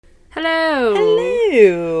Hello.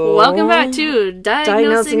 Hello. Welcome back to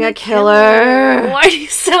Diagnosing a Killer. Why do you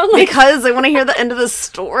sound like... Because I want to hear the end of the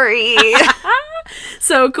story.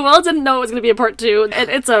 So, Kuel didn't know it was going to be a part 2, and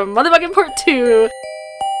it's a motherfucking part 2.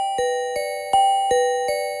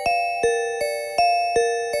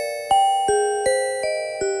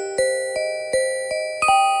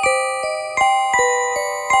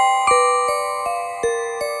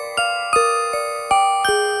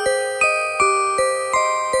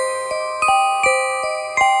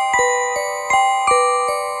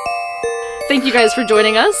 Thank you guys for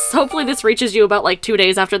joining us. Hopefully this reaches you about like 2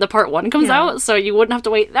 days after the part 1 comes out, so you wouldn't have to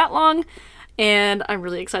wait that long. And I'm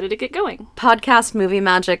really excited to get going. Podcast movie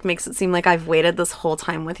magic makes it seem like I've waited this whole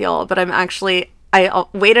time with y'all, but I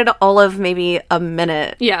waited all of maybe a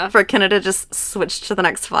minute for Kenna to just switch to the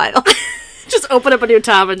next file. Just open up a new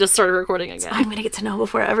tab and just start recording again. I'm going to get to know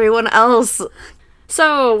before everyone else.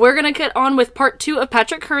 So, we're going to get on with part 2 of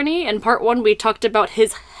Patrick Kearney. In part 1, we talked about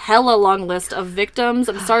his hella long list of victims.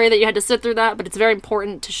 I'm sorry that you had to sit through that, but it's very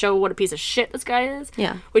important to show what a piece of shit this guy is.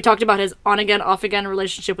 Yeah. We talked about his on-again, off-again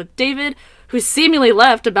relationship with David, who seemingly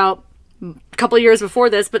left about a couple years before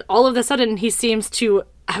this, but all of a sudden he seems to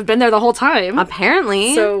have been there the whole time.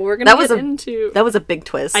 Apparently. So, we're going to get into... That was a big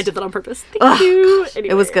twist. I did that on purpose. Thank you.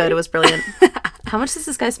 Anyway. It was good. It was brilliant. How much does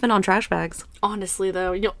this guy spend on trash bags? Honestly,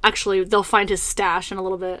 though, they'll find his stash in a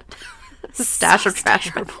little bit. His stash of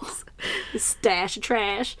trash bags. His stash of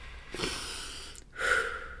trash.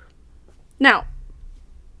 Now,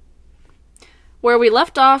 where we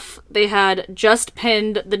left off, they had just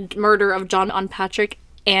pinned the murder of John on Patrick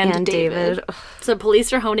and David. So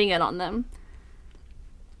police are honing in on them.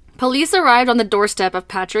 Police arrived on the doorstep of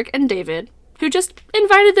Patrick and David, who just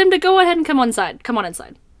invited them to go ahead and come on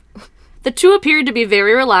inside. The two appeared to be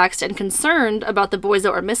very relaxed and concerned about the boys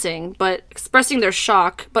that were missing, but expressing their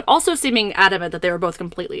shock, but also seeming adamant that they were both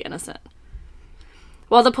completely innocent.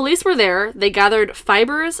 While the police were there, they gathered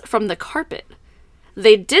fibers from the carpet.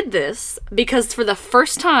 They did this because for the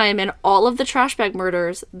first time in all of the trash bag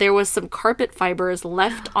murders, there was some carpet fibers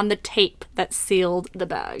left on the tape that sealed the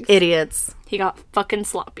bags. Idiots. He got fucking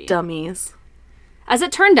sloppy. Dummies. As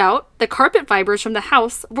it turned out, the carpet fibers from the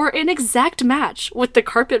house were an exact match with the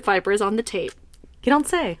carpet fibers on the tape. You don't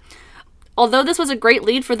say. Although this was a great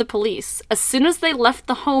lead for the police, as soon as they left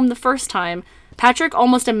the home the first time, Patrick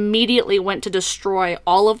almost immediately went to destroy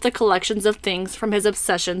all of the collections of things from his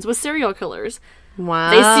obsessions with serial killers.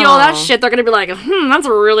 Wow. They see all that shit, they're gonna be like, that's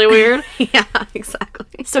really weird. Yeah,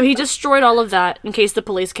 exactly. So he destroyed all of that in case the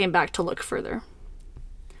police came back to look further.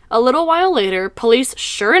 A little while later, police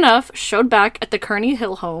sure enough showed back at the Kearney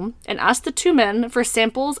Hill home and asked the two men for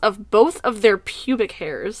samples of both of their pubic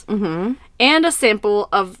hairs and a sample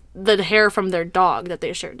of the hair from their dog that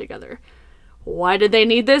they shared together. Why did they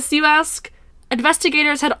need this, you ask?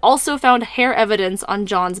 Investigators had also found hair evidence on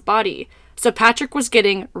John's body, so Patrick was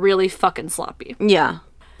getting really fucking sloppy. Yeah.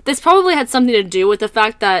 This probably had something to do with the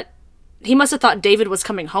fact that he must have thought David was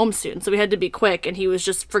coming home soon, so he had to be quick, and he was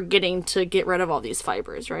just forgetting to get rid of all these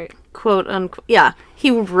fibers, right? Quote, unquote. Yeah,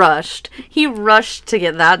 he rushed. He rushed to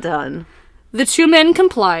get that done. The two men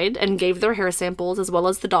complied and gave their hair samples as well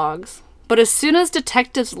as the dog's, but as soon as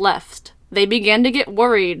detectives left, they began to get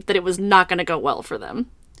worried that it was not going to go well for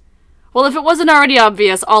them. Well, if it wasn't already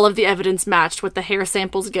obvious, all of the evidence matched with the hair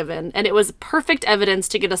samples given, and it was perfect evidence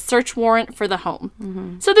to get a search warrant for the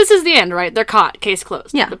home. So this is the end, right? They're caught. Case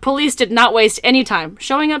closed. Yeah. The police did not waste any time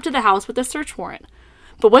showing up to the house with a search warrant.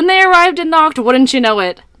 But when they arrived and knocked, wouldn't you know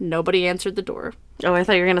it, nobody answered the door. Oh, I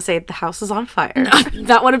thought you were going to say the house is on fire.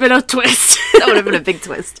 That would have been a twist. That would have been a big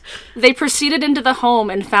twist. They proceeded into the home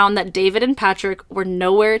and found that David and Patrick were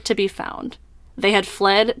nowhere to be found. They had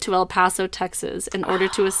fled to El Paso, Texas, in order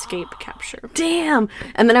to escape capture. Damn.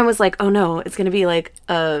 And then I was like, oh no, it's going to be like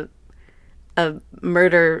a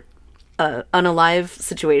murder, unalive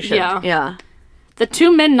situation. Yeah. The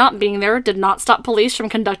two men not being there did not stop police from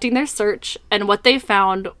conducting their search, and what they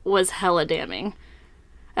found was hella damning.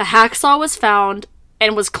 A hacksaw was found,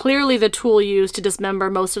 and was clearly the tool used to dismember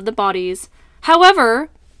most of the bodies. However,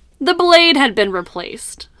 the blade had been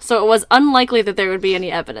replaced, so it was unlikely that there would be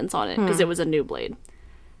any evidence on it, because it was a new blade.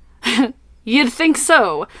 You'd think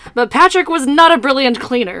so, but Patrick was not a brilliant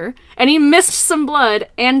cleaner, and he missed some blood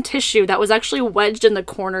and tissue that was actually wedged in the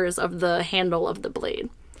corners of the handle of the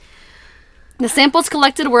blade. The samples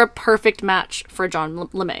collected were a perfect match for John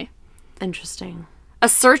LeMay. Interesting. A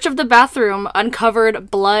search of the bathroom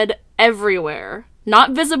uncovered blood everywhere.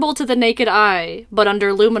 Not visible to the naked eye, but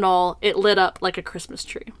under luminol, it lit up like a Christmas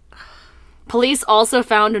tree. Police also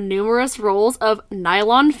found numerous rolls of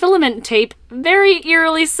nylon filament tape, very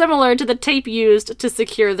eerily similar to the tape used to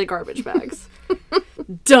secure the garbage bags.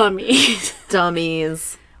 Dummies.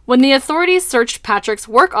 Dummies. When the authorities searched Patrick's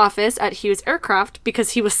work office at Hughes Aircraft,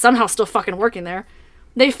 because he was somehow still fucking working there,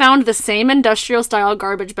 they found the same industrial-style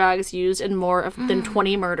garbage bags used in more than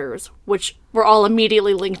 20 murders, which were all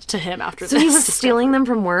immediately linked to him after this. So he was stealing them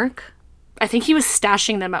from work? I think he was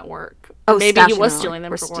stashing them at work. Oh, maybe he was stealing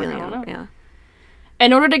them from work. I don't know. Yeah.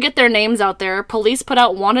 In order to get their names out there, police put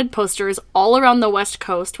out wanted posters all around the West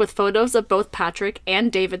Coast with photos of both Patrick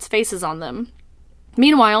and David's faces on them.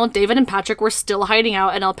 Meanwhile, David and Patrick were still hiding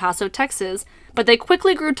out in El Paso, Texas, but they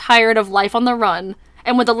quickly grew tired of life on the run,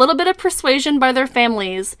 and with a little bit of persuasion by their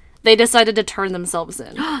families, they decided to turn themselves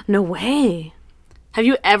in. No way. Have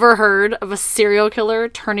you ever heard of a serial killer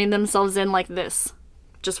turning themselves in like this?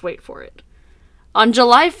 Just wait for it. On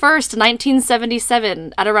July 1st,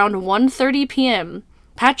 1977, at around 1:30 p.m.,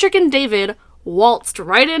 Patrick and David waltzed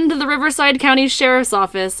right into the Riverside County Sheriff's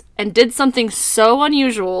Office and did something so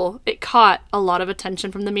unusual it caught a lot of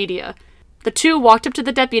attention from the media. The two walked up to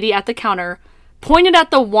the deputy at the counter, pointed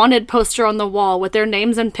at the wanted poster on the wall with their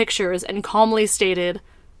names and pictures, and calmly stated,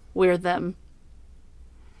 "We're them."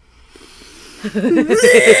 He's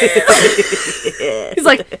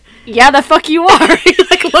like, "Yeah, the fuck you are." He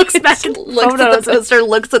like looks back and looks at the poster,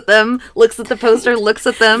 looks at them, looks at the poster, looks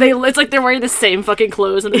at them. It's like they're wearing the same fucking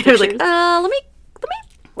clothes in the pictures. Like, let me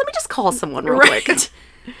just call someone real quick.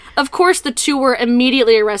 Of course, the two were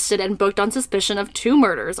immediately arrested and booked on suspicion of 2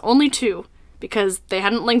 murders, only 2, because they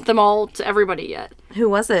hadn't linked them all to everybody yet. Who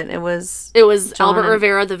was it? It was Albert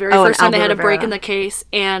Rivera, the very first time they had a break in the case,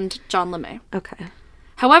 and John LeMay. Okay.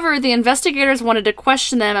 However, the investigators wanted to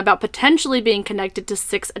question them about potentially being connected to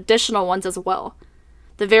 6 additional ones as well.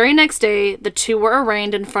 The very next day, the 2 were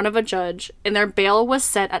arraigned in front of a judge, and their bail was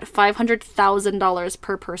set at $500,000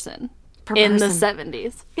 per person. In the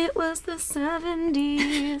 70s. It was the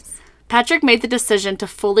 70s. Patrick made the decision to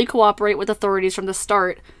fully cooperate with authorities from the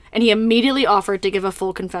start, and he immediately offered to give a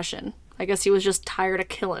full confession. I guess he was just tired of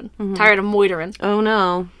killing. Tired of moitering. Oh,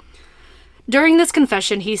 no. During this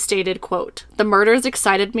confession, he stated, quote, "The murders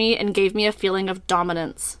excited me and gave me a feeling of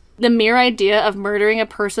dominance. The mere idea of murdering a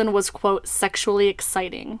person was, quote, sexually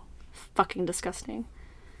exciting." Fucking disgusting.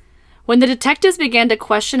 When the detectives began to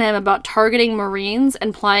question him about targeting Marines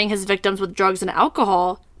and plying his victims with drugs and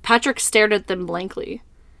alcohol, Patrick stared at them blankly.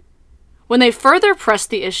 When they further pressed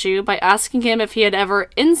the issue by asking him if he had ever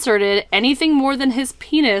inserted anything more than his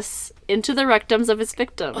penis into the rectums of his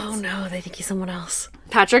victims. Oh no, they think he's someone else.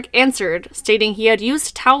 Patrick answered, stating he had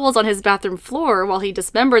used towels on his bathroom floor while he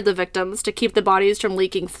dismembered the victims to keep the bodies from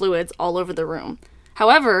leaking fluids all over the room.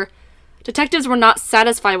 However, detectives were not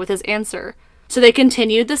satisfied with his answer, so they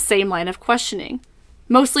continued the same line of questioning,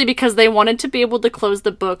 mostly because they wanted to be able to close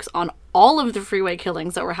the books on all of the freeway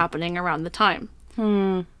killings that were happening around the time.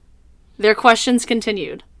 Their questions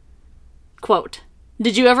continued. Quote,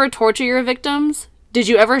 "Did you ever torture your victims? Did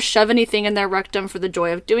you ever shove anything in their rectum for the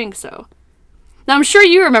joy of doing so?" Now, I'm sure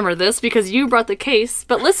you remember this because you brought the case,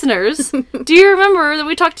 but listeners, do you remember that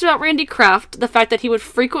we talked about Randy Kraft, the fact that he would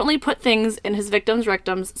frequently put things in his victims'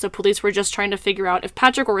 rectums, so police were just trying to figure out if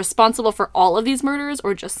Patrick were responsible for all of these murders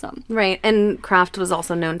or just some? Right, and Kraft was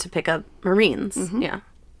also known to pick up Marines. Mm-hmm. Yeah.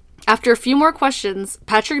 After a few more questions,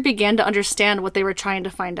 Patrick began to understand what they were trying to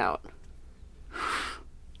find out.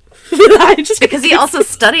 Because he also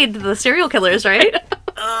studied the serial killers, right?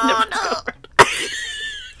 Oh, no.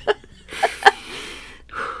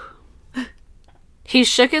 He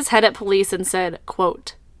shook his head at police and said,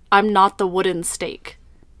 quote, "I'm not the wooden stake."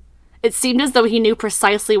 It seemed as though he knew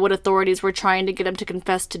precisely what authorities were trying to get him to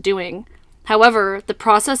confess to doing. However, the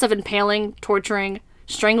process of impaling, torturing,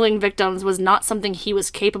 strangling victims was not something he was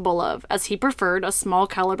capable of, as he preferred a small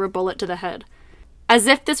caliber bullet to the head. As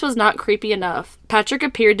if this was not creepy enough, Patrick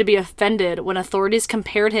appeared to be offended when authorities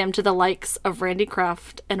compared him to the likes of Randy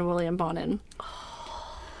Kraft and William Bonin.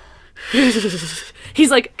 He's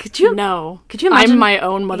like, could you imagine? I'm my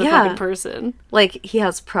own motherfucking person. Like, he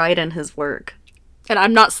has pride in his work. And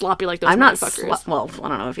I'm not sloppy like those motherfuckers. Well, I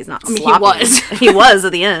don't know if he's not sloppy. He was. He was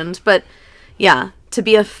at the end. But, yeah, to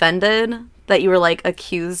be offended that you were, like,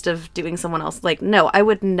 accused of doing someone else. Like, no, I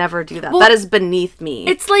would never do that. Well, that is beneath me.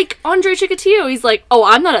 It's like Andre Chikatilo. He's like, oh,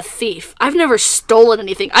 I'm not a thief. I've never stolen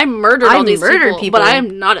anything. I murdered all these people, but I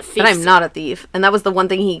am not a thief. But I'm not a thief. And that was the one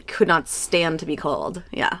thing he could not stand to be called.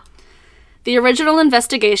 Yeah. The original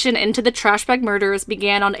investigation into the trash bag murders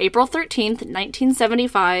began on April 13th,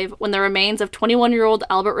 1975, when the remains of 21-year-old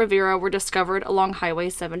Albert Rivera were discovered along Highway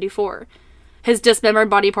 74. His dismembered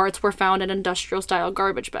body parts were found in industrial-style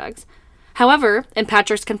garbage bags. However, in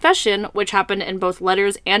Patrick's confession, which happened in both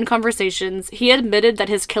letters and conversations, he admitted that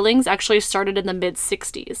his killings actually started in the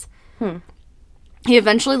mid-60s. He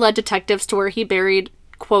eventually led detectives to where he buried,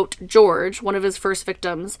 quote, George, one of his first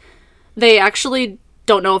victims. They actually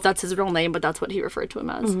don't know if that's his real name, but that's what he referred to him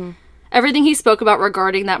as. Mm-hmm. Everything he spoke about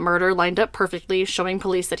regarding that murder lined up perfectly, showing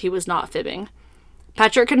police that he was not fibbing.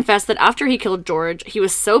 Patrick confessed that after he killed George, he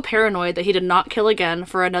was so paranoid that he did not kill again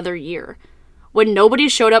for another year. When nobody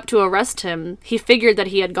showed up to arrest him, he figured that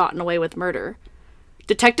he had gotten away with murder.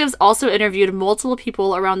 Detectives also interviewed multiple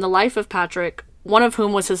people around the life of Patrick, one of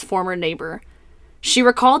whom was his former neighbor. She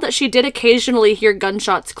recalled that she did occasionally hear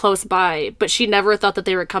gunshots close by, but she never thought that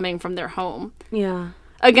they were coming from their home. Yeah.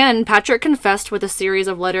 Again, Patrick confessed with a series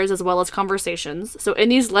of letters as well as conversations. So in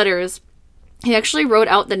these letters, he actually wrote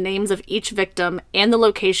out the names of each victim and the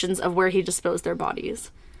locations of where he disposed their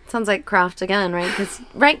bodies. Sounds like Kraft again, right? Because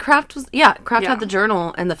Kraft had the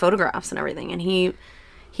journal and the photographs and everything, and he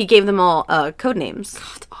gave them all code names.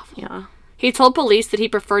 God, it's awful. Yeah. He told police that he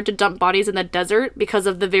preferred to dump bodies in the desert because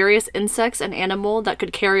of the various insects and animal that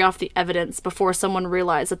could carry off the evidence before someone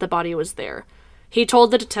realized that the body was there. He told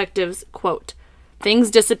the detectives, quote, "Things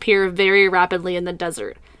disappear very rapidly in the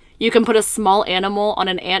desert. You can put a small animal on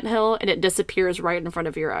an anthill and it disappears right in front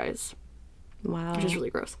of your eyes." Wow. Which is really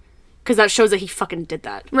gross. Because that shows that he fucking did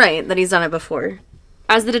that. Right, that he's done it before.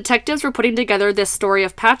 As the detectives were putting together this story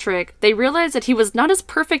of Patrick, they realized that he was not as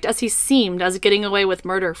perfect as he seemed as getting away with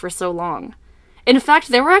murder for so long. In fact,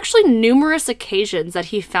 there were actually numerous occasions that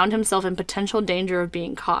he found himself in potential danger of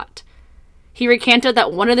being caught. He recanted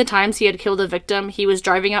that one of the times he had killed a victim, he was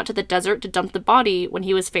driving out to the desert to dump the body when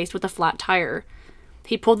he was faced with a flat tire.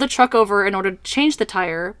 He pulled the truck over in order to change the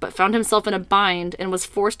tire, but found himself in a bind and was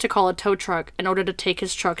forced to call a tow truck in order to take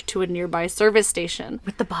his truck to a nearby service station.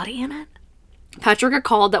 With the body in it? Patrick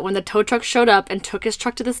recalled that when the tow truck showed up and took his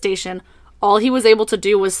truck to the station, all he was able to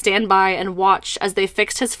do was stand by and watch as they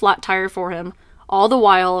fixed his flat tire for him, all the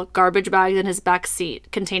while garbage bags in his back seat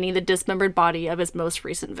containing the dismembered body of his most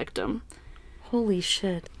recent victim. Holy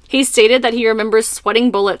shit. He stated that he remembers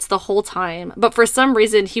sweating bullets the whole time, but for some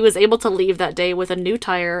reason he was able to leave that day with a new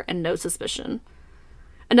tire and no suspicion.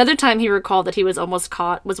 Another time he recalled that he was almost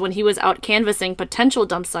caught was when he was out canvassing potential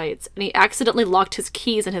dump sites and he accidentally locked his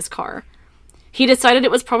keys in his car. He decided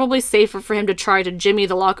it was probably safer for him to try to jimmy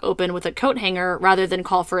the lock open with a coat hanger rather than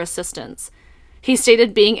call for assistance. He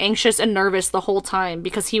stated being anxious and nervous the whole time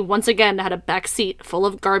because he once again had a back seat full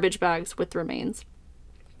of garbage bags with remains.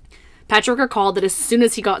 Patrick recalled that as soon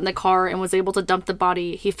as he got in the car and was able to dump the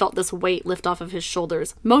body, he felt this weight lift off of his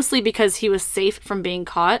shoulders, mostly because he was safe from being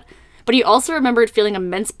caught, but he also remembered feeling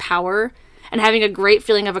immense power and having a great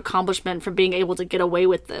feeling of accomplishment from being able to get away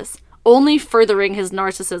with this, only furthering his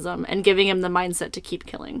narcissism and giving him the mindset to keep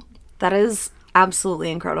killing. That is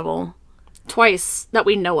absolutely incredible. Twice that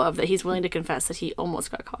we know of that he's willing to confess that he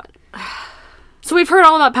almost got caught. So we've heard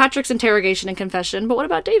all about Patrick's interrogation and confession, but what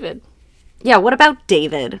about David? Yeah, what about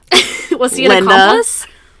David? Was he an accomplice?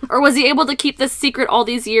 Or was he able to keep this secret all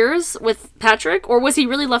these years with Patrick? Or was he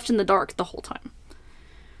really left in the dark the whole time?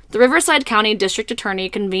 The Riverside County District Attorney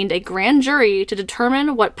convened a grand jury to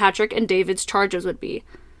determine what Patrick and David's charges would be.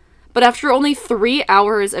 But after only 3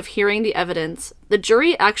 hours of hearing the evidence, the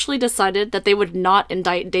jury actually decided that they would not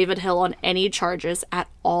indict David Hill on any charges at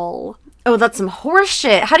all. Oh, that's some horse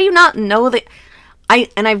shit. How do you not know that?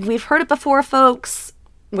 We've heard it before, folks,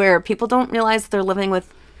 where people don't realize they're living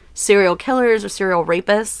with serial killers or serial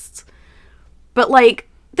rapists. But, like,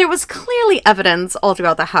 there was clearly evidence all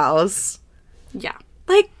throughout the house. Yeah.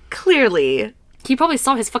 Like, clearly. He probably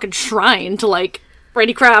saw his fucking shrine to, like,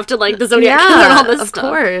 Brady Kraft and, like, the Zodiac Killer and all this stuff. Of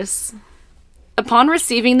course. Upon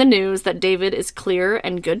receiving the news that David is clear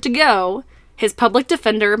and good to go, his public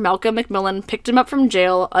defender, Malcolm McMillan, picked him up from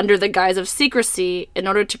jail under the guise of secrecy in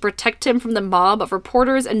order to protect him from the mob of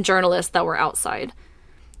reporters and journalists that were outside.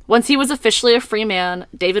 Once he was officially a free man,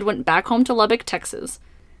 David went back home to Lubbock, Texas.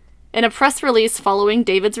 In a press release following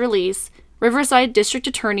David's release, Riverside District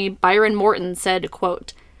Attorney Byron Morton said,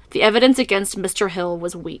 quote, "The evidence against Mr. Hill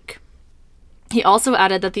was weak." He also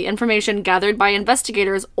added that the information gathered by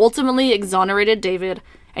investigators ultimately exonerated David,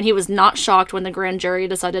 and he was not shocked when the grand jury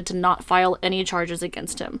decided to not file any charges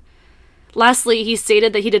against him. Lastly, he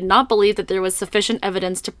stated that he did not believe that there was sufficient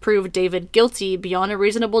evidence to prove David guilty beyond a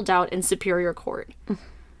reasonable doubt in Superior Court.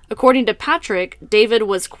 According to Patrick, David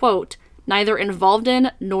was, quote, neither involved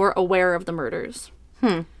in nor aware of the murders.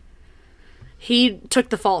 He took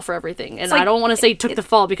the fall for everything. And I don't want to say he took the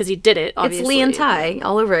fall because he did it, obviously. It's Lee and Ty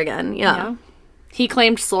all over again, yeah. He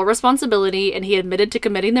claimed sole responsibility, and he admitted to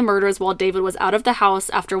committing the murders while David was out of the house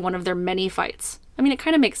after one of their many fights. I mean, it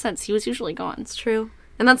kind of makes sense. He was usually gone. It's true.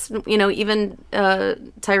 And that's, you know, even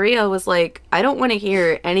Tyria was like, I don't want to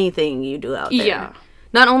hear anything you do out there. Yeah.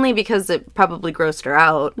 Not only because it probably grossed her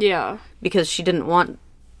out. Yeah. Because she didn't want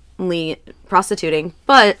Lee prostituting,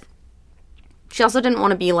 but she also didn't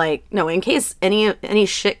want to be like, no, in case any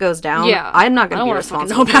shit goes down, I'm not going to be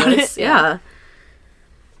responsible for this. Yeah.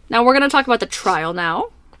 Now we're going to talk about the trial now.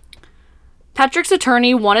 Patrick's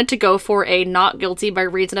attorney wanted to go for a not guilty by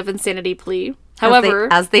reason of insanity plea.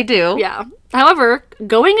 However... As they do. Yeah. However,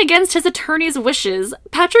 going against his attorney's wishes,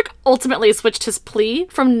 Patrick ultimately switched his plea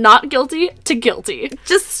from not guilty to guilty.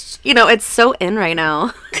 Just, it's so in right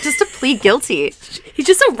now. Just to plead guilty. He's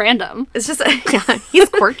just so random. It's just, he's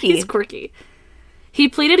quirky. He's quirky. He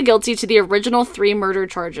pleaded guilty to the original 3 murder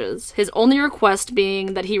charges, his only request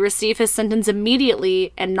being that he receive his sentence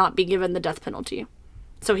immediately and not be given the death penalty.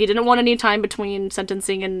 So he didn't want any time between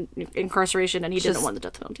sentencing and incarceration, and he didn't want the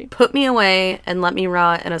death penalty. Put me away and let me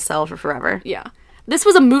rot in a cell for forever. Yeah. This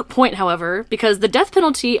was a moot point, however, because the death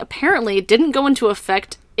penalty apparently didn't go into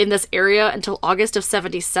effect in this area until August of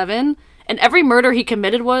 1977, and every murder he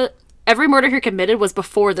committed was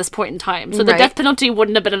before this point in time. So the death penalty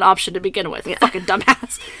wouldn't have been an option to begin with. Yeah. Fucking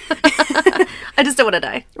dumbass. I just don't want to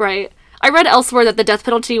die. Right. I read elsewhere that the death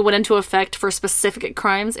penalty went into effect for specific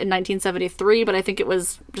crimes in 1973, but I think it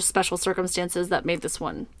was just special circumstances that made this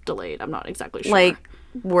one delayed. I'm not exactly sure. Like,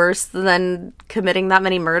 worse than committing that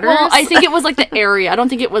many murders? Well, I think it was, like, the area. I don't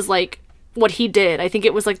think it was, like, what he did. I think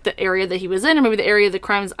it was, like, the area that he was in, or maybe the area of the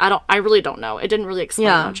crimes. I really don't know. It didn't really explain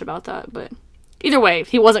much about that, but either way,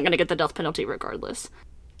 he wasn't going to get the death penalty regardless.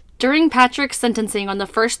 During Patrick's sentencing on the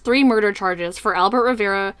first 3 murder charges for Albert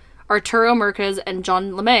Rivera, Arturo Merquez, and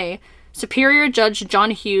John LeMay, Superior Judge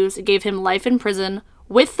John Hughes gave him life in prison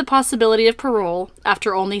with the possibility of parole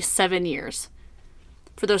after only 7 years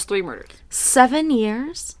for those 3 murders. 7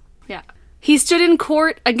 years? Yeah. He stood in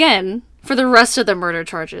court again for the rest of the murder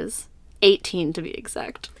charges. 18 to be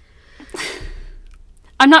exact.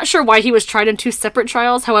 I'm not sure why he was tried in 2 separate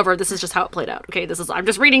trials. However, this is just how it played out. Okay, I'm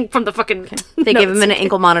just reading from the fucking They gave him an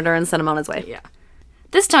ankle monitor and sent him on his way. Yeah.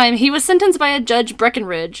 This time, he was sentenced by a Judge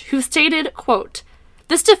Breckenridge, who stated, quote,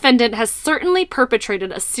 "This defendant has certainly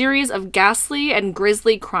perpetrated a series of ghastly and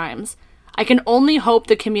grisly crimes. I can only hope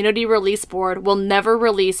the Community Release Board will never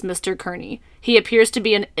release Mr. Kearney. He appears to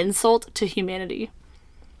be an insult to humanity."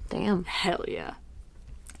 Damn. Hell yeah.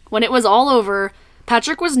 When it was all over,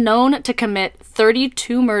 Patrick was known to commit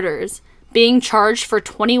 32 murders, being charged for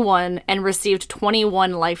 21 and received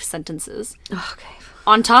 21 life sentences. Okay.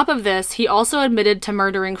 On top of this, he also admitted to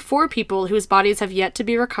murdering 4 people whose bodies have yet to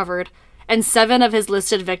be recovered, and 7 of his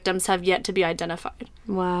listed victims have yet to be identified.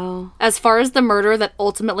 Wow. As far as the murder that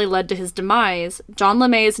ultimately led to his demise, John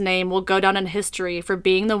LeMay's name will go down in history for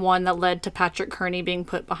being the one that led to Patrick Kearney being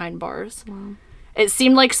put behind bars. Wow. It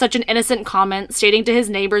seemed like such an innocent comment, stating to his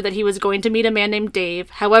neighbor that he was going to meet a man named Dave.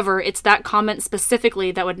 However, it's that comment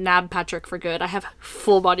specifically that would nab Patrick for good. I have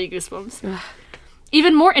full body goosebumps.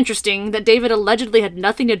 Even more interesting that David allegedly had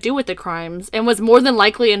nothing to do with the crimes and was more than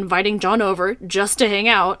likely inviting John over just to hang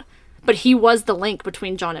out, but he was the link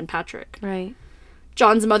between John and Patrick. Right.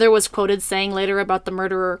 John's mother was quoted saying later about the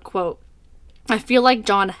murderer, quote, "I feel like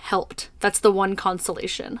John helped. That's the one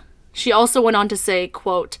consolation." She also went on to say,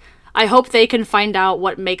 quote, "I hope they can find out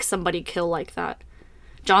what makes somebody kill like that."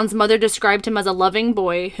 John's mother described him as a loving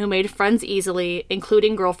boy who made friends easily,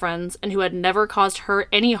 including girlfriends, and who had never caused her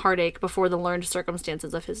any heartache before the learned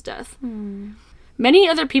circumstances of his death. Many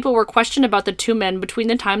other people were questioned about the 2 men between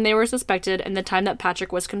the time they were suspected and the time that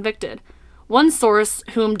Patrick was convicted. One source,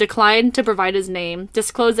 whom declined to provide his name,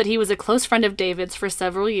 disclosed that he was a close friend of David's for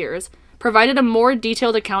several years, provided a more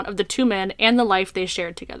detailed account of the 2 men and the life they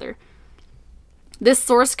shared together. This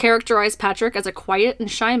source characterized Patrick as a quiet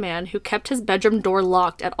and shy man who kept his bedroom door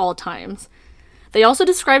locked at all times. They also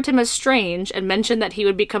described him as strange and mentioned that he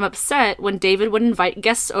would become upset when David would invite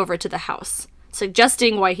guests over to the house,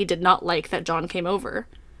 suggesting why he did not like that John came over.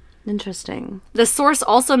 Interesting. The source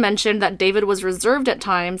also mentioned that David was reserved at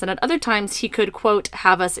times, and at other times he could, quote,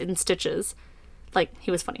 "have us in stitches." Like,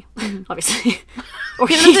 he was funny, obviously. Or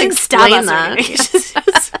he didn't stab us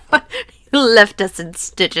that. He left us in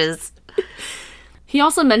stitches. He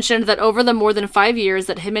also mentioned that over the more than 5 years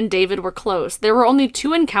that him and David were close, there were only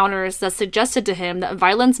 2 encounters that suggested to him that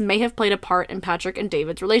violence may have played a part in Patrick and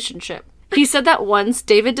David's relationship. He said that once,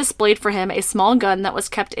 David displayed for him a small gun that was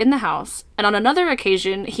kept in the house, and on another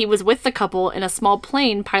occasion, he was with the couple in a small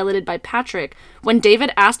plane piloted by Patrick when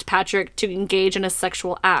David asked Patrick to engage in a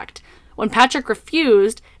sexual act. When Patrick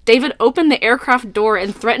refused, David opened the aircraft door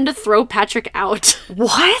and threatened to throw Patrick out.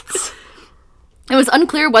 What? It was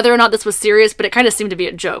unclear whether or not this was serious, but it kind of seemed to be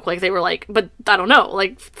a joke. Like, they were like, but I don't know.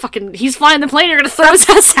 Like, fucking, he's flying the plane, you're gonna throw his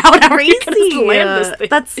ass out. How are you gonna land this thing?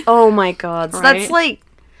 That's, oh my god. So right? That's like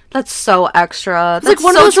That's so extra. It's That's like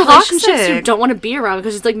one so of those relationships toxic. you don't want to be around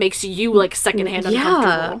because it like makes you like secondhand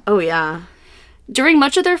uncomfortable. Oh yeah. During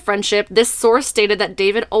much of their friendship, this source stated that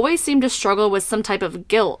David always seemed to struggle with some type of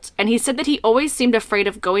guilt, and he said that he always seemed afraid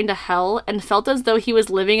of going to hell and felt as though he was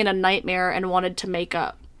living in a nightmare and wanted to make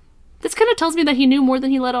up. This kind of tells me that he knew more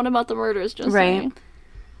than he let on about the murders, just saying.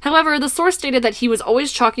 However, the source stated that he was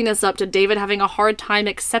always chalking this up to David having a hard time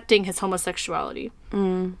accepting his homosexuality.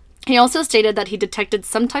 He also stated that he detected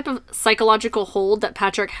some type of psychological hold that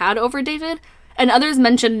Patrick had over David, and others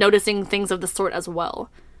mentioned noticing things of the sort as well.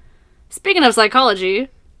 Speaking of psychology,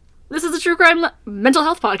 this is a true crime mental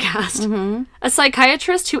health podcast. A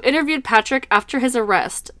psychiatrist who interviewed Patrick after his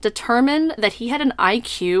arrest determined that he had an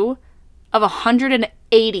IQ of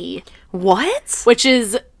 180. What? Which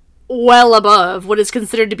is well above what is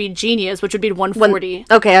considered to be genius, which would be 140.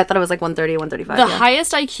 Okay, I thought it was like 130, 135. The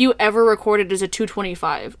highest IQ ever recorded is a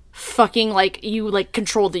 225. Fucking, like, you, like,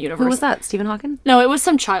 controlled the universe. Who was that? Stephen Hawking? No, it was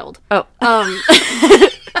some child. Oh.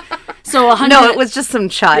 So 100... No, it was just some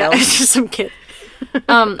child. Yeah, it's just some kid.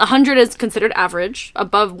 100 is considered average.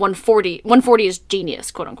 Above 140. 140 is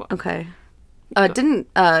genius, quote unquote. Okay.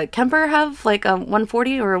 Didn't Kemper have like a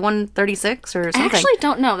 140 or a 136 or something? I actually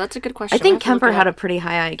don't know. That's a good question. I think Kemper had a pretty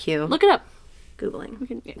high IQ. Look it up.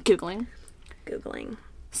 Googling.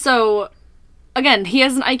 So, again, he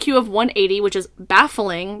has an IQ of 180, which is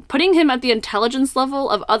baffling, putting him at the intelligence level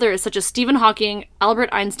of others such as Stephen Hawking, Albert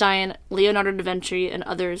Einstein, Leonardo da Vinci, and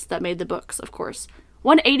others that made the books, of course.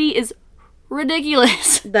 180 is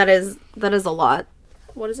ridiculous. That is a lot.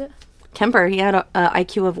 What is it? Kemper, he had a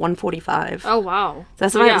IQ of 145. Oh, wow.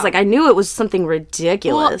 That's why I was like, I knew it was something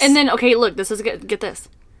ridiculous. Well, and then, okay, look, this is, get this.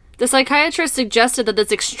 The psychiatrist suggested that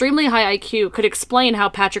this extremely high IQ could explain how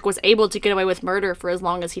Patrick was able to get away with murder for as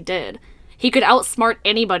long as he did. He could outsmart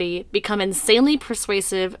anybody, become insanely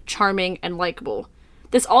persuasive, charming, and likable.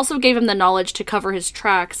 This also gave him the knowledge to cover his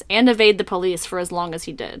tracks and evade the police for as long as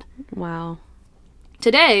he did. Wow.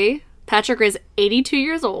 Today, Patrick is 82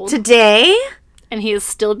 years old. Today? And he is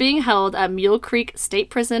still being held at Mule Creek State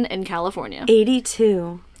Prison in California.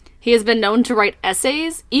 82. He has been known to write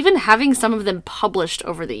essays, even having some of them published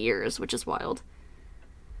over the years, which is wild.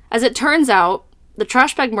 As it turns out, the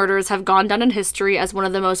trash bag murders have gone down in history as one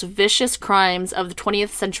of the most vicious crimes of the 20th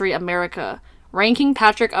century America, ranking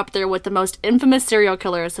Patrick up there with the most infamous serial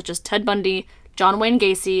killers such as Ted Bundy, John Wayne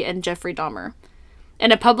Gacy, and Jeffrey Dahmer.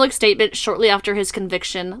 In a public statement shortly after his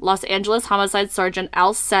conviction, Los Angeles homicide sergeant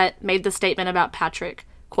Al Sett made the statement about Patrick,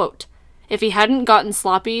 quote, "If he hadn't gotten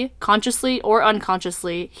sloppy, consciously or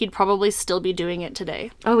unconsciously, he'd probably still be doing it today."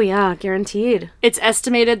 Oh yeah, guaranteed. It's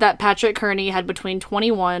estimated that Patrick Kearney had between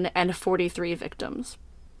 21 and 43 victims.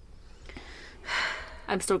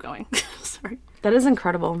 I'm still going. Sorry. That is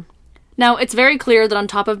incredible. Now, it's very clear that on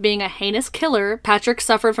top of being a heinous killer, Patrick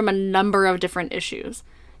suffered from a number of different issues.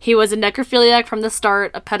 He was a necrophiliac from the start,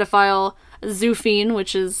 a pedophile, a zoophile,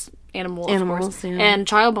 which is animals, of course, yeah. and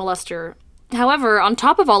child molester. However, on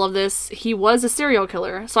top of all of this, he was a serial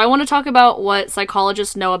killer. So I want to talk about what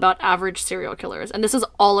psychologists know about average serial killers. And this is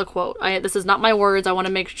all a quote. This is not my words. I want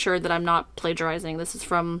to make sure that I'm not plagiarizing. This is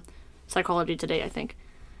from Psychology Today, I think.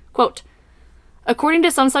 Quote, "According to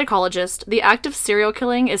some psychologists, the act of serial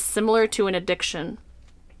killing is similar to an addiction.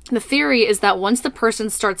 The theory is that once the person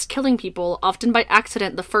starts killing people, often by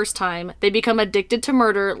accident the first time, they become addicted to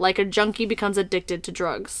murder like a junkie becomes addicted to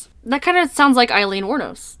drugs." That kind of sounds like Eileen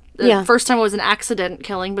Wuornos. The first time it was an accident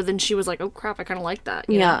killing, but then she was like, oh crap, I kind of like that.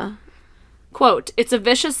 You know? Quote, "It's a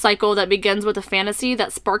vicious cycle that begins with a fantasy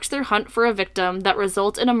that sparks their hunt for a victim that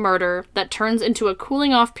results in a murder that turns into a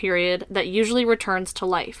cooling off period that usually returns to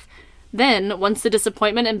life. Then, once the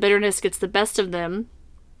disappointment and bitterness gets the best of them,"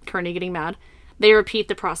 Kearney getting mad, "they repeat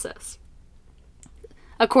the process."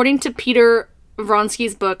 According to Peter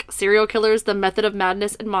Vronsky's book, Serial Killers, The Method of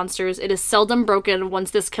Madness and Monsters, it is seldom broken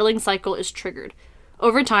once this killing cycle is triggered.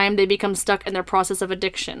 Over time, they become stuck in their process of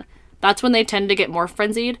addiction. That's when they tend to get more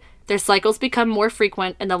frenzied, their cycles become more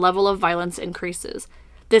frequent, and the level of violence increases.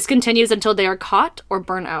 This continues until they are caught or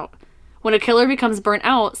burn out. When a killer becomes burnt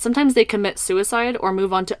out, sometimes they commit suicide or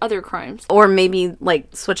move on to other crimes. Or maybe,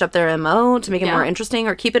 like, switch up their MO to make it more interesting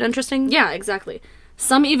or keep it interesting. Yeah, exactly.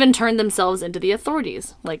 Some even turn themselves into the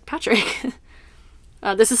authorities, like Patrick.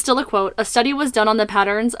 This is still a quote. "A study was done on the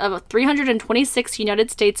patterns of 326 United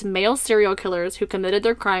States male serial killers who committed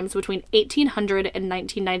their crimes between 1800 and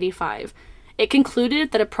 1995. It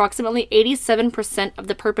concluded that approximately 87% of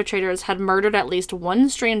the perpetrators had murdered at least one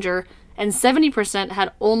stranger, and 70%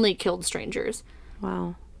 had only killed strangers."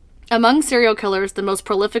 Wow. Among serial killers, the most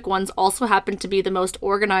prolific ones also happen to be the most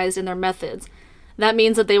organized in their methods. That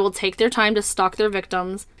means that they will take their time to stalk their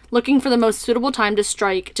victims. looking for the most suitable time to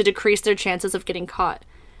strike to decrease their chances of getting caught.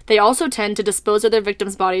 They also tend to dispose of their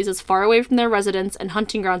victims' bodies as far away from their residence and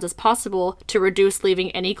hunting grounds as possible to reduce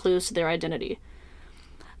leaving any clues to their identity.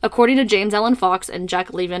 According to James Allen Fox and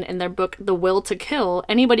Jack Levin in their book The Will to Kill,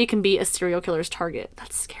 anybody can be a serial killer's target.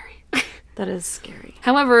 That's scary. That is scary.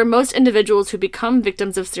 However, most individuals who become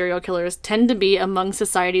victims of serial killers tend to be among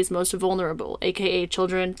society's most vulnerable, aka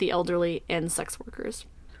children, the elderly, and sex workers.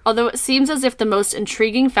 Although it seems as if the most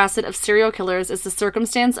intriguing facet of serial killers is the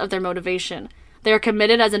circumstance of their motivation. They are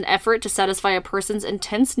committed as an effort to satisfy a person's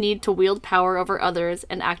intense need to wield power over others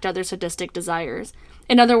and act out their sadistic desires.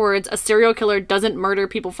 In other words, a serial killer doesn't murder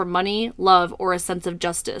people for money, love, or a sense of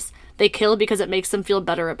justice. They kill because it makes them feel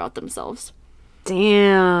better about themselves.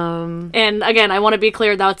 Damn. And again, I want to be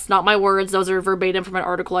clear, that's not my words. Those are verbatim from an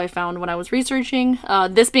article I found when I was researching.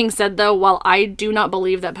 This being said, though, while I do not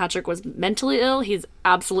believe that Patrick was mentally ill, he's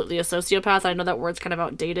absolutely a sociopath. I know that word's kind of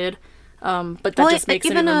outdated, but that just makes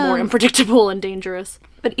him even more unpredictable and dangerous.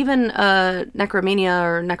 But even necromania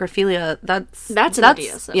or necrophilia, that's an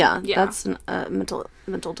idea. Yeah, that's a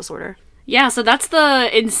mental disorder. Yeah, so that's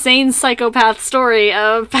the insane psychopath story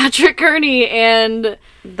of Patrick Kearney, and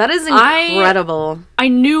that is incredible. I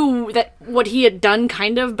knew that what he had done,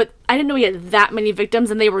 kind of, but I didn't know he had that many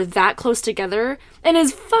victims, and they were that close together. And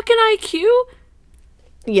his fucking IQ?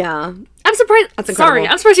 Yeah. I'm surprised. That's incredible. Sorry,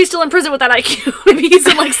 I'm surprised he's still in prison with that IQ. Maybe he's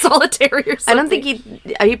in, like, solitary or something. I don't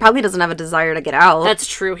think he probably doesn't have a desire to get out. That's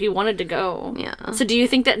true. He wanted to go. Yeah. So do you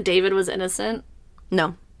think that David was innocent?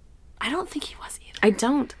 No. I don't think he was either. I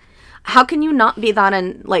don't. How can you not be that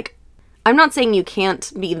I'm not saying you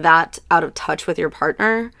can't be that out of touch with your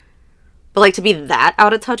partner, but, like, to be that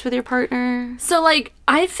out of touch with your partner? So, like,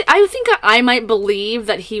 I think I might believe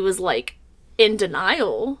that he was, like, in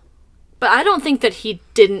denial, but I don't think that he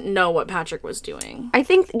didn't know what Patrick was doing. I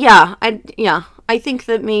think, I think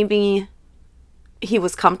that maybe he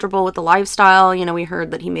was comfortable with the lifestyle. You know, we heard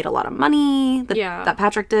that he made a lot of money, that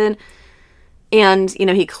Patrick did. And, you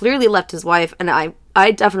know, he clearly left his wife, and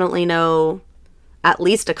I definitely know at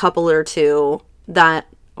least a couple or two that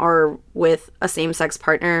are with a same-sex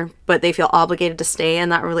partner, but they feel obligated to stay in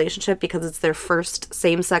that relationship because it's their first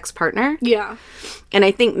same-sex partner. Yeah. And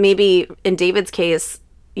I think maybe in David's case,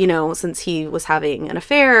 you know, since he was having an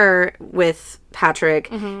affair with Patrick,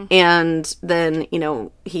 and then, you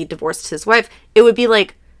know, he divorced his wife, it would be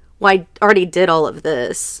like, well, I already did all of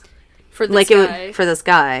this. For this guy. For this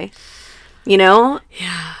guy. You know?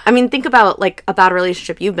 Yeah. I mean, think about, like, a bad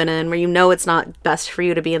relationship you've been in where you know it's not best for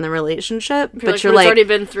you to be in the relationship. But you're like, it's already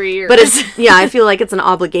been 3 years. But it's, I feel like it's an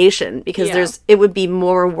obligation because it would be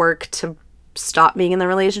more work to stop being in the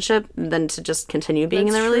relationship than to just continue being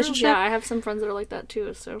in the relationship. Yeah, I have some friends that are like that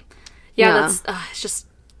too, so. Yeah. That's, it's just,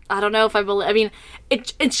 I don't know if I believe, I mean,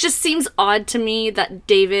 it just seems odd to me that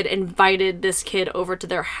David invited this kid over to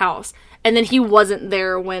their house. And then he wasn't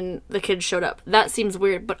there when the kids showed up. That seems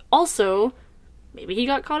weird. But also, maybe he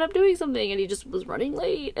got caught up doing something and he just was running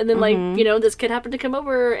late. And then, like, you know, this kid happened to come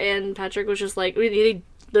over and Patrick was just like...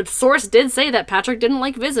 the source did say that Patrick didn't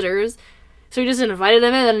like visitors. So he just invited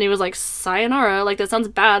him in and he was like, sayonara. Like, that sounds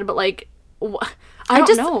bad, but, like... I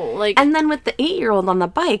don't know. Like, and then with the 8-year-old on the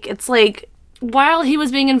bike, it's like... While he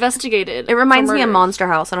was being investigated. It reminds me of Monster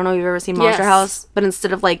House. I don't know if you've ever seen Monster House, but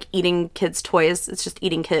instead of, like, eating kids' toys, it's just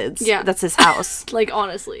eating kids. Yeah. That's his house. Like,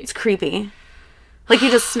 honestly. It's creepy. Like,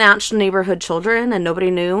 he just snatched neighborhood children and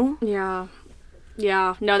nobody knew. Yeah.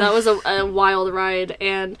 Yeah. No, that was a wild ride.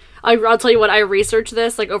 And I'll tell you what, I researched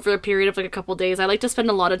this, like, over a period of, like, a couple days. I like to spend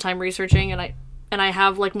a lot of time researching, and I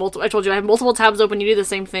have, like, I told you, I have multiple tabs open. You do the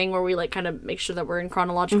same thing where we, like, kind of make sure that we're in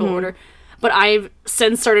chronological order. But I've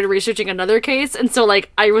since started researching another case, and so, like,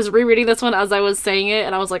 I was rereading this one as I was saying it,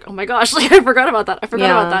 and I was like, oh my gosh, like, I forgot about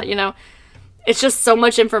that, you know? It's just so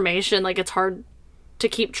much information, like, it's hard to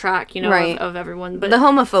keep track, you know, of everyone. But the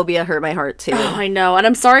homophobia hurt my heart, too. Oh, I know, and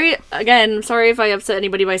I'm sorry if I upset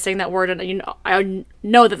anybody by saying that word, and, you know, I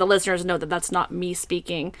know that the listeners know that that's not me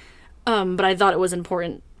speaking, but I thought it was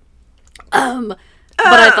important. But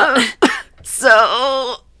I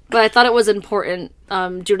thought... But I thought it was important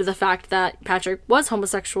due to the fact that Patrick was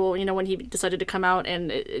homosexual, you know, when he decided to come out,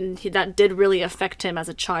 and that did really affect him as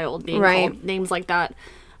a child, being called names like that.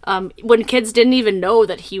 When kids didn't even know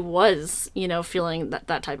that he was, you know, feeling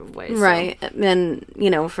that type of way. So. Right. And, you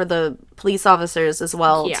know, for the police officers as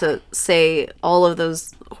well to say all of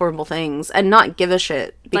those horrible things and not give a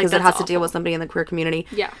shit because it has to deal with somebody in the queer community.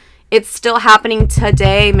 Yeah. It's still happening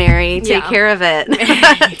today, Mary. Take care of it.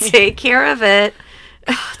 Take care of it.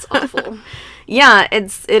 It's awful. Yeah,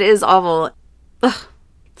 it is awful. Ugh,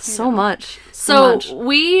 so much. So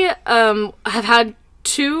we have had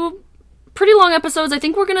 2 pretty long episodes. I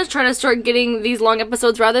think we're going to try to start getting these long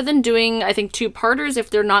episodes rather than doing, I think, 2-parters if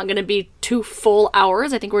they're not going to be 2 full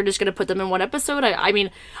hours. I think we're just going to put them in one episode. I mean,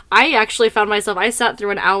 I actually found myself, I sat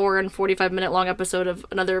through an hour and 45-minute long episode of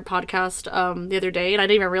another podcast the other day, and I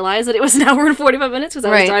didn't even realize that it was an hour and 45 minutes because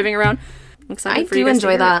I was driving around. I'm excited for you guys to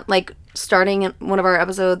hear enjoy that. Like, starting one of our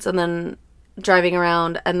episodes and then driving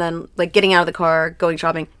around and then, like, getting out of the car, going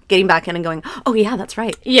shopping, getting back in and going, oh, yeah, that's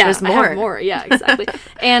right. Yeah, there's more. I have more. Yeah, exactly.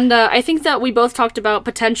 And I think that we both talked about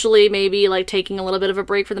potentially maybe, like, taking a little bit of a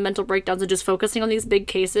break for the mental breakdowns and just focusing on these big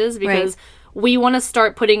cases because we want to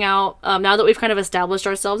start putting out, now that we've kind of established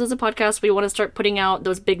ourselves as a podcast, we want to start putting out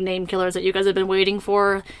those big name killers that you guys have been waiting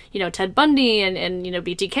for, you know, Ted Bundy and you know,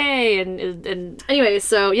 BTK and anyway,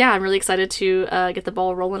 so yeah, I'm really excited to get the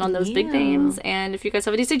ball rolling on those big names. And if you guys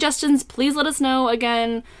have any suggestions, please let us know.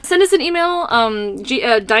 Again, send us an email,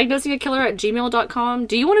 diagnosingakiller@gmail.com.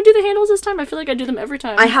 Do you want to do the handles this time? I feel like I do them every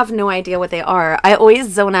time. I have no idea what they are. I always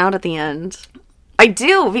zone out at the end. I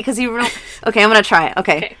do, because you don't... Okay, I'm going to try it.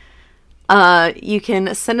 Okay. You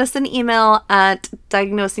can send us an email at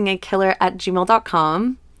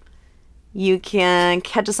diagnosingakiller@gmail.com. You can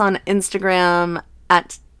catch us on Instagram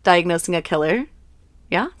at diagnosingakiller.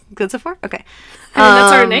 Yeah? Good so far? Okay.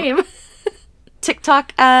 That's our name.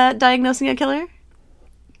 TikTok at diagnosingakiller.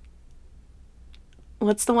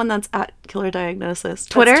 What's the one that's at Killer Diagnosis?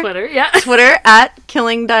 Twitter? That's Twitter, yeah. Twitter at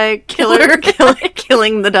Killer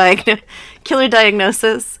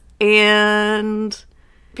Diagnosis. And...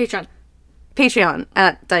 Patreon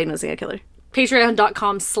at Diagnosing a Killer.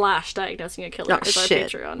 Patreon.com/diagnosingakiller is our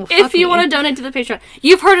Patreon. Well, if you want to donate to the Patreon.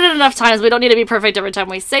 You've heard it enough times. We don't need to be perfect every time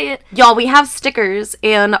we say it. Y'all, we have stickers,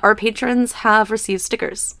 and our patrons have received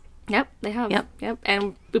stickers. Yep, they have. Yep.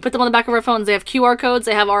 And we put them on the back of our phones. They have QR codes.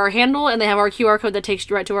 They have our handle, and they have our QR code that takes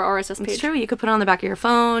you right to our RSS page. It's true. You could put it on the back of your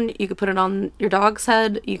phone. You could put it on your dog's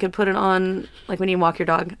head. You could put it on, like, when you walk your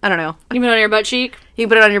dog. I don't know. You can put it on your butt cheek. You can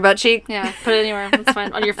put it on your butt cheek. Yeah, put it anywhere. That's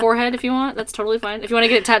fine. On your forehead if you want. That's totally fine. If you want to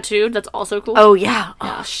get it tattooed, that's also cool. Oh, yeah.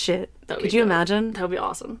 Oh, shit. Could you imagine? That would be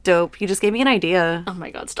awesome. Dope. You just gave me an idea. Oh, my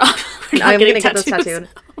God. Stop. I'm going to get this tattooed.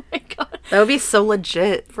 Oh, my God. That would be so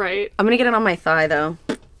legit. Right. I'm going to get it on my thigh, though.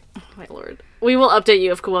 Oh, my Lord. We will update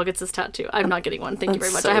you if Kowal gets this tattoo. I'm not getting one. Thank you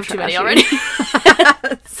very much. I have too many already.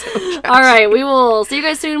 All right. We will see you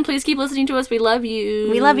guys soon. Please keep listening to us. We love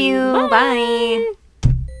you. We love you. Bye.